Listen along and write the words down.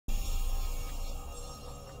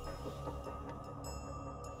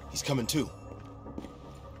He's coming too.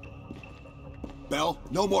 Bell,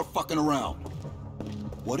 no more fucking around.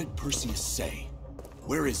 What did Perseus say?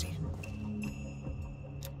 Where is he?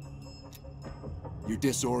 You're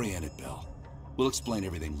disoriented, Bell. We'll explain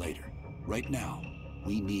everything later. Right now,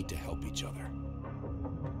 we need to help each other.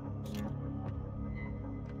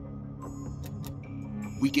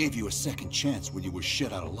 We gave you a second chance when you were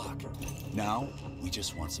shit out of luck. Now, we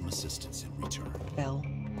just want some assistance in return. Bell,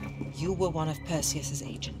 you were one of Perseus's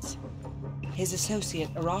agents. His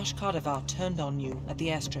associate, Arash Kardavar, turned on you at the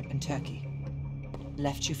airstrip in Turkey.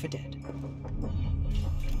 Left you for dead.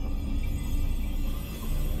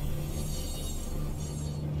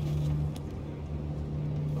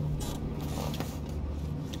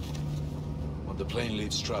 When the plane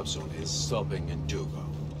leaves Trabzon, it's stopping in Duga.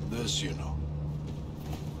 This you know.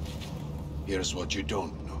 Here's what you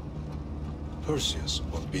don't know. Perseus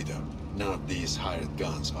won't be there. None of these hired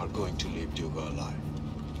guns are going to leave Duga alive.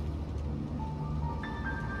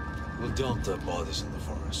 We'll dump their bodies in the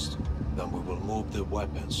forest. Then we will move the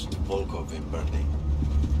weapons to Volkov in Berlin.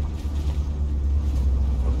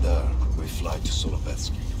 From there, we fly to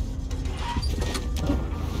Solovetsky.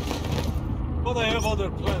 But I have other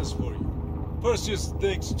plans for you. Perseus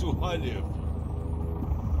thinks too highly of you.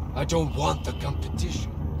 I don't want the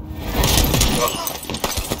competition.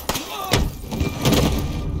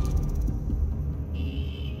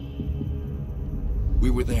 We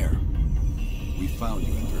were there. We found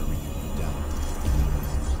you after everything went down.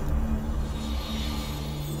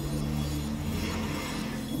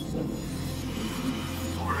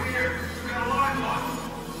 Over here! We got a line lock!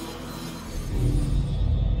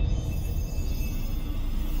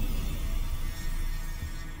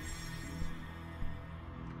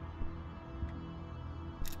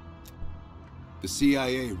 The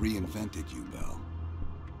CIA reinvented you, Bell.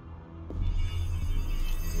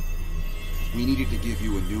 We needed to give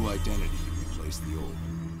you a new identity to replace the old.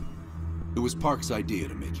 It was Park's idea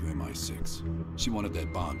to make you MI6. She wanted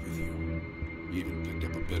that bond with you. You even picked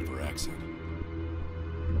up a bit of her accent.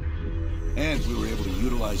 And we were able to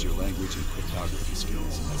utilize your language and cryptography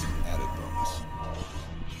skills as an added bonus.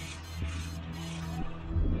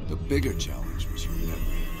 The bigger challenge was your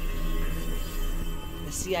memory.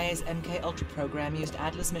 The CIA's MK-Ultra program used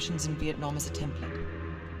Adler's missions in Vietnam as a template.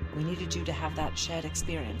 We needed you to have that shared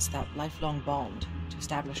experience, that lifelong bond, to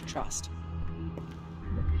establish trust.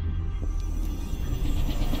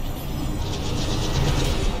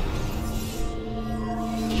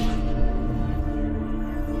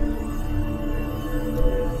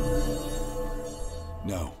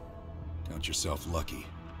 No. Count yourself lucky.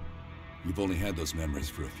 You've only had those memories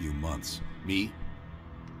for a few months. Me?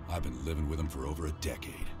 I've been living with them for over a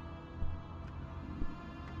decade.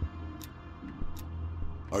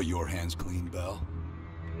 Are your hands clean, Bell?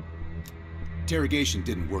 Interrogation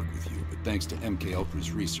didn't work with you, but thanks to MK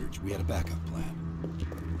Ultra's research, we had a backup plan.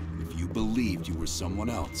 If you believed you were someone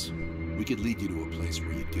else, we could lead you to a place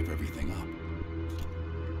where you'd give everything up.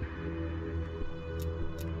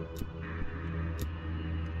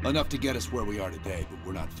 Enough to get us where we are today, but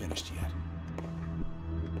we're not finished yet.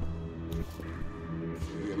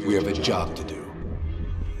 We have a job to do.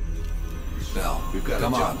 Bell, we've got a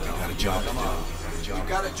job to do. We've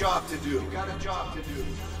got a job to do. We've got a job to do.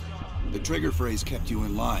 The trigger phrase kept you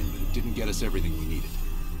in line, but it didn't get us everything we needed.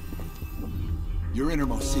 Your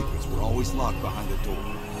innermost secrets were always locked behind a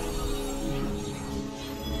door.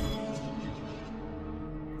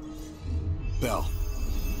 Bell,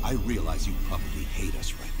 I realize you probably hate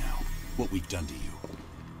us right now, what we've done to you.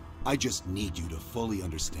 I just need you to fully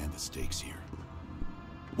understand the stakes here.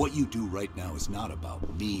 What you do right now is not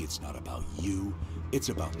about me, it's not about you, it's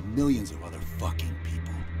about millions of other fucking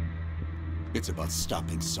people. It's about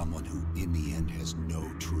stopping someone who, in the end, has no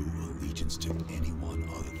true allegiance to anyone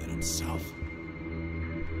other than himself.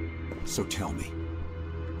 So tell me,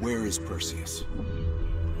 where is Perseus?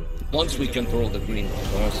 Once we control the Green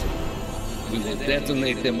Beret, we will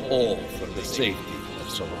detonate them all for the safety of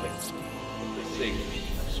Solovetsky.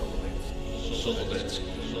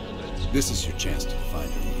 This is your chance to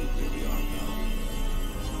find out who you really are now.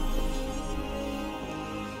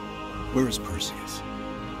 Where is Perseus?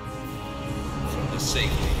 From the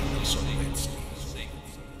safety of Solovetsky.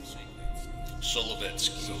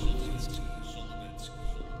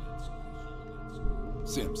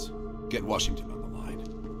 Sims, get Washington on the line.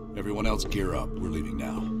 Everyone else gear up. We're leaving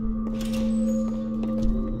now.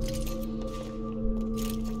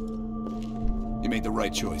 You made the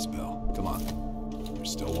right choice, Bell. Come on. You're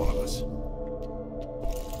still one of us.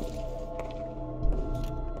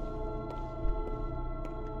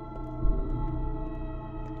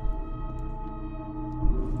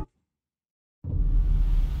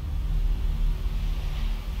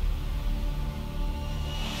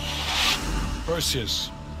 Perseus.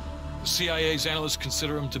 The CIA's analysts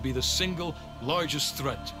consider him to be the single largest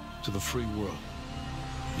threat to the free world.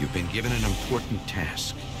 You've been given an important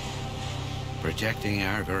task. Protecting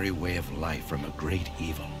our very way of life from a great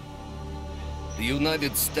evil. The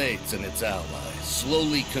United States and its allies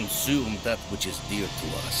slowly consume that which is dear to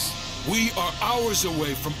us. We are hours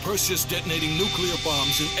away from Perseus detonating nuclear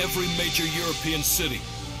bombs in every major European city.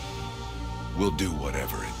 We'll do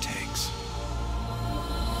whatever it takes.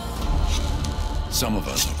 Some of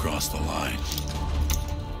us will cross the line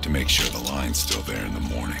to make sure the line's still there in the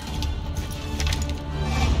morning.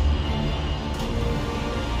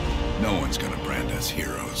 No one's gonna brand us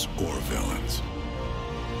heroes or villains.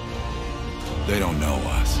 They don't know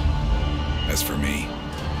us. As for me,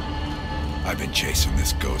 I've been chasing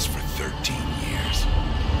this ghost for 13 years.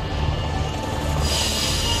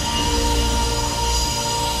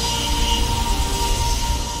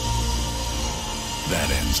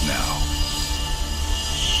 That ends now.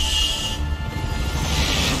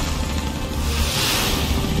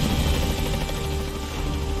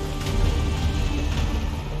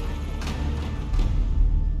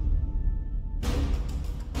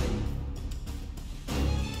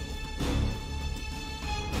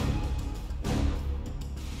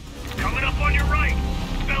 Coming up on your right.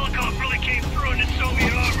 Belikov really came through in his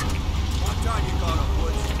Soviet armor. What time you got up,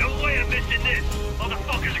 Woods? No way I'm missing this.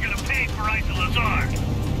 Motherfuckers are gonna pay for Lazar.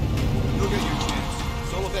 You'll get your chance.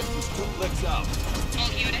 Solovetsky's 2 clicks out. All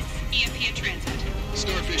units, EMP in transit.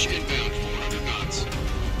 Starfish inbound, 400 knots.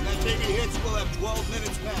 When that baby hits, we'll have 12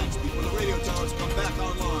 minutes max before the radio towers come back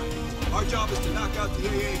online. Our job is to knock out the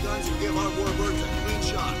AA guns and give our warbirds a clean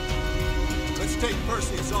shot. Let's take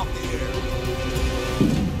Perseus off the air.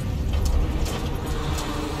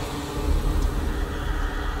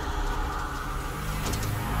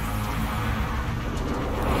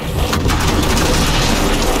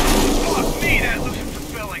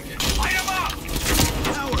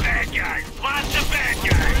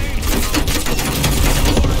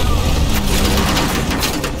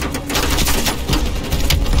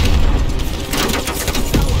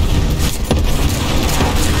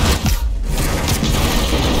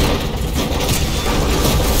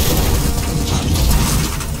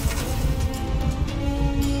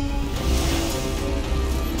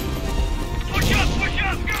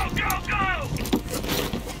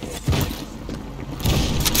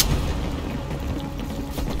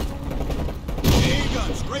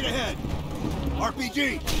 Straight ahead!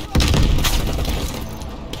 RPG!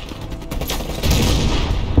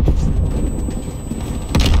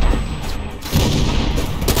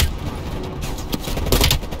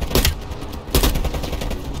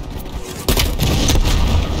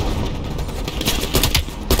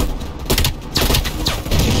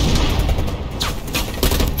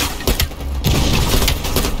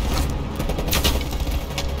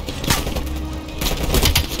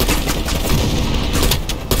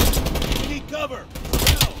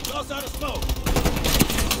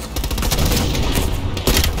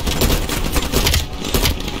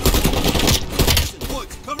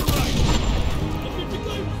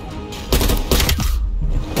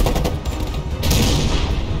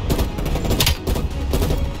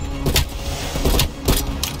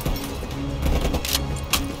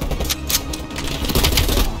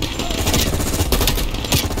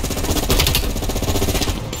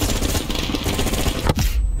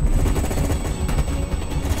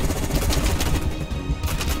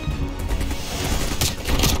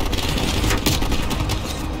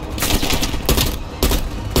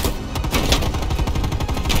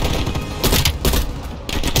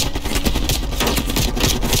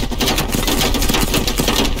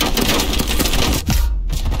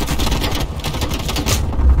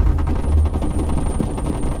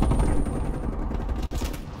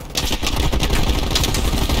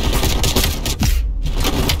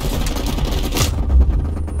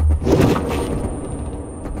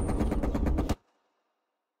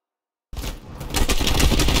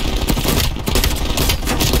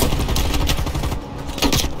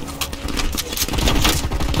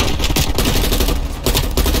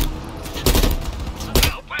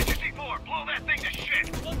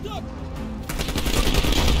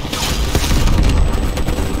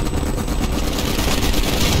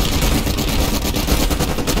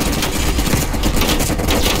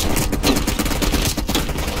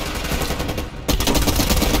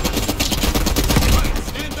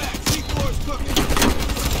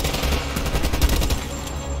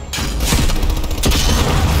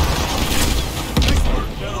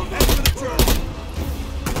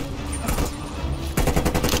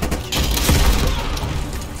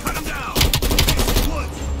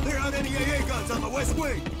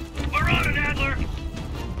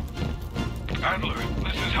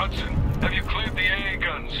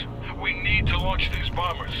 launch these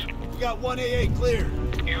bombers. We got one AA clear.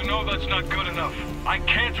 You know that's not good enough. I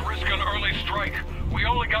can't risk an early strike. We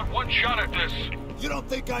only got one shot at this. You don't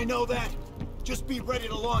think I know that? Just be ready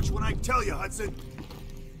to launch when I tell you, Hudson.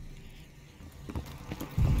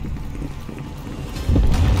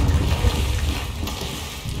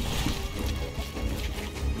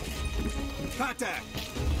 Contact!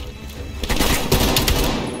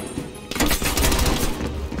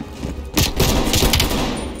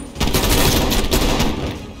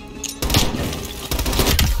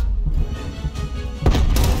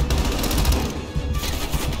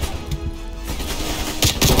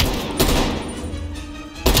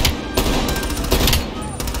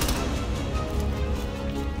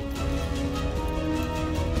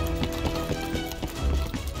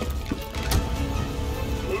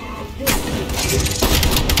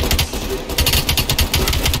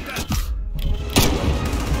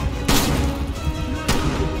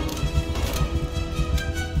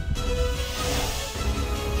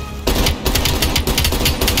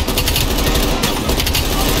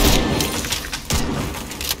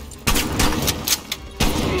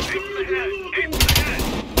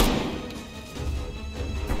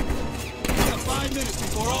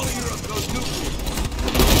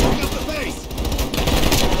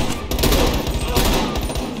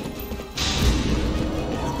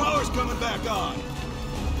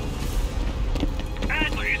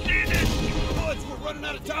 Adler, you see this? Bullets, we're running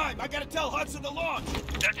out of time. I gotta tell Hudson to launch.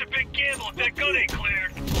 That's a big gamble if that gun ain't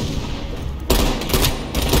cleared.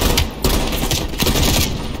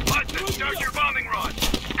 Hudson, start your bombing run.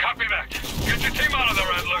 Copy that. Get your team out of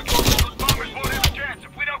there, Adler. Those bombers won't have a chance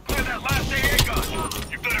if we don't clear that last AA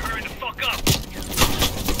gun. You better hurry the fuck up.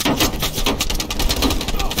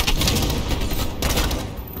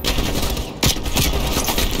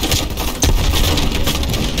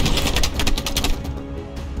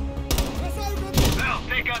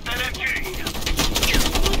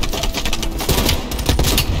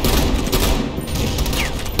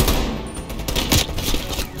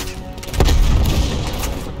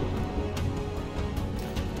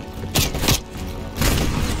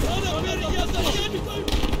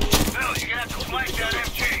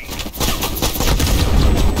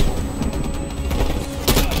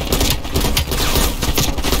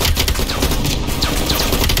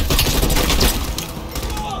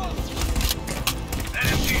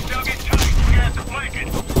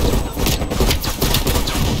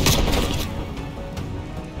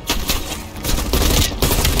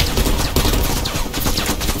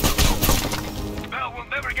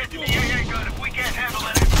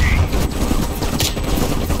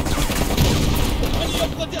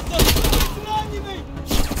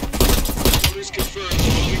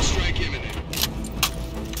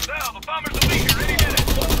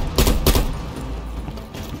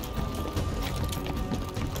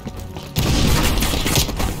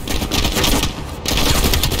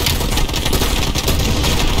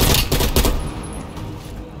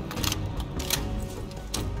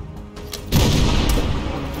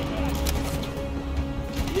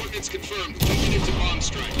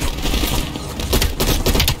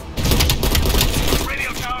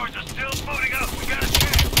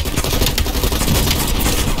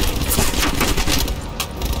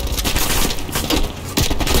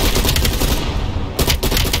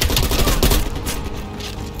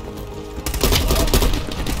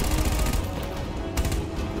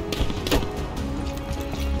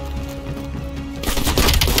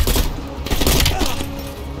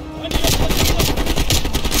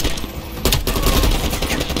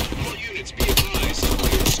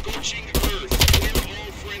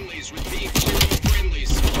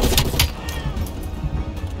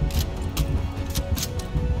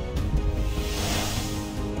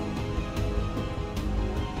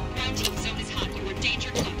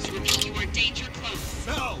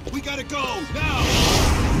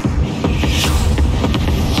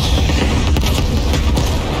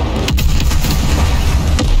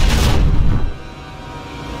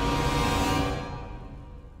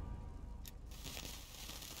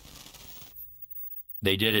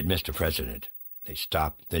 They did it, Mr. President. They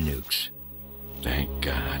stopped the nukes. Thank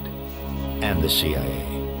God. And the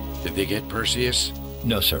CIA. Did they get Perseus?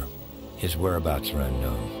 No, sir. His whereabouts are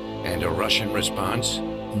unknown. And a Russian response?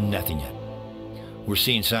 Nothing yet. We're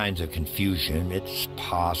seeing signs of confusion. It's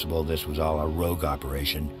possible this was all a rogue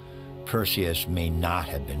operation. Perseus may not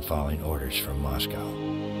have been following orders from Moscow.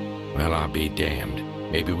 Well, I'll be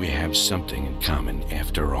damned. Maybe we have something in common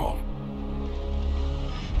after all.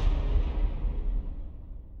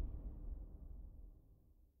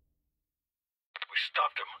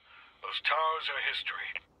 Stopped them. Those towers are history.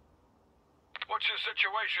 What's your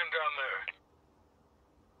situation down there?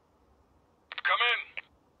 come in.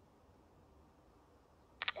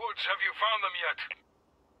 Woods, have you found them yet?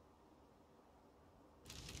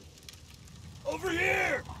 Over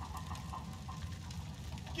here!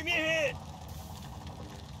 Give me a hit!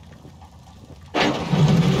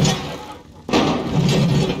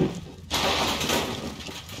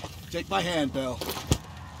 Take my hand, Bell.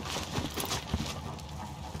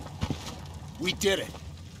 We did it.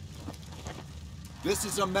 This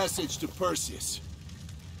is a message to Perseus,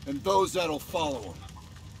 and those that'll follow him.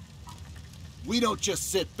 We don't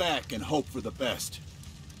just sit back and hope for the best.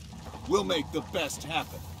 We'll make the best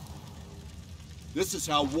happen. This is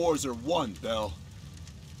how wars are won, Bell.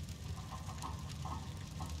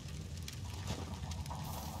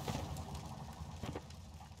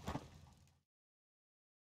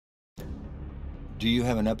 Do you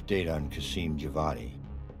have an update on Qasim Javadi?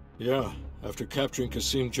 Yeah, after capturing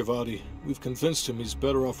Qasim Javadi, we've convinced him he's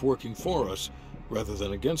better off working for us, rather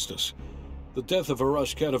than against us. The death of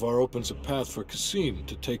Arash Kadivar opens a path for Qasim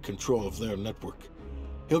to take control of their network.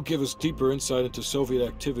 He'll give us deeper insight into Soviet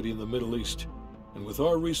activity in the Middle East, and with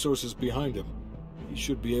our resources behind him, he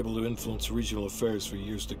should be able to influence regional affairs for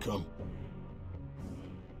years to come.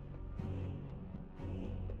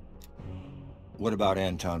 What about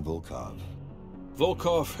Anton Volkov?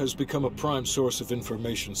 Volkov has become a prime source of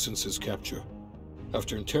information since his capture.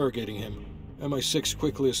 After interrogating him, MI6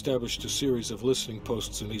 quickly established a series of listening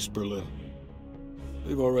posts in East Berlin.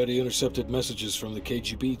 They've already intercepted messages from the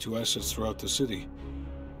KGB to assets throughout the city.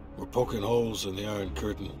 We're poking holes in the Iron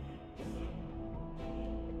Curtain.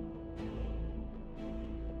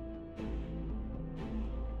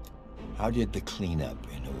 How did the cleanup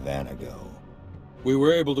in Havana go? We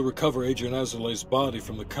were able to recover Adrian Azoulay's body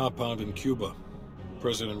from the compound in Cuba.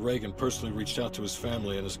 President Reagan personally reached out to his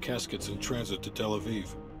family, and his casket's in transit to Tel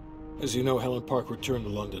Aviv. As you know, Helen Park returned to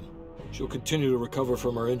London. She'll continue to recover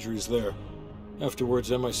from her injuries there. Afterwards,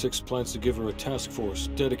 MI6 plans to give her a task force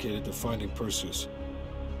dedicated to finding Perseus.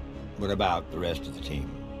 What about the rest of the team?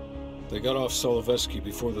 They got off Solovetsky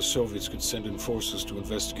before the Soviets could send in forces to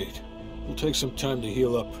investigate. It'll take some time to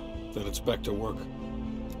heal up, then it's back to work.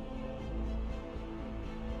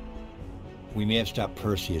 We may have stopped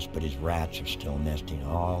Perseus, but his rats are still nesting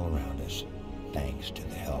all around us, thanks to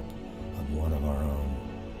the help of one of our own.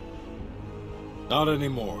 Not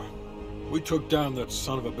anymore. We took down that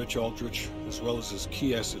son of a bitch Aldrich, as well as his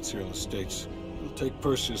key assets here in the States. It'll take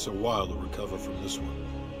Perseus a while to recover from this one.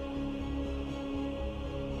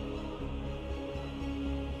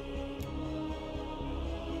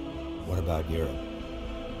 What about Europe?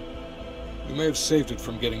 We may have saved it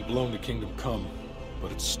from getting blown to Kingdom Come,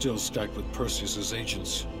 but it's still stacked with Perseus's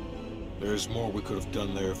agents. There's more we could have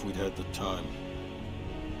done there if we'd had the time.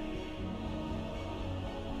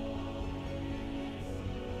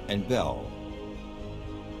 And Bell.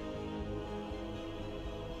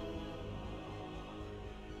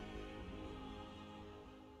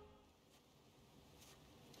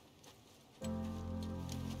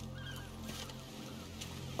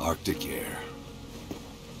 Arctic air.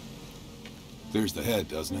 There's the head,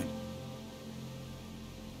 doesn't it?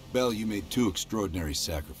 Bell, you made two extraordinary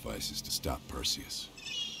sacrifices to stop Perseus.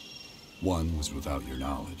 One was without your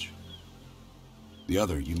knowledge. The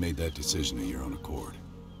other, you made that decision of your own accord.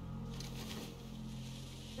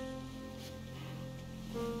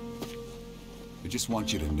 I just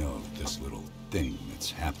want you to know that this little thing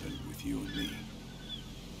that's happened with you and me,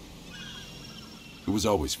 it was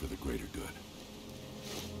always for the greater good.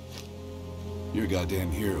 You're a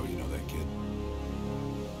goddamn hero, you know that, kid.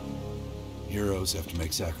 Heroes have to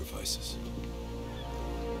make sacrifices.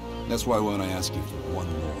 That's why when I ask you for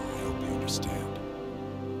one more, I hope you understand.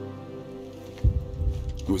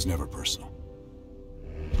 It was never personal.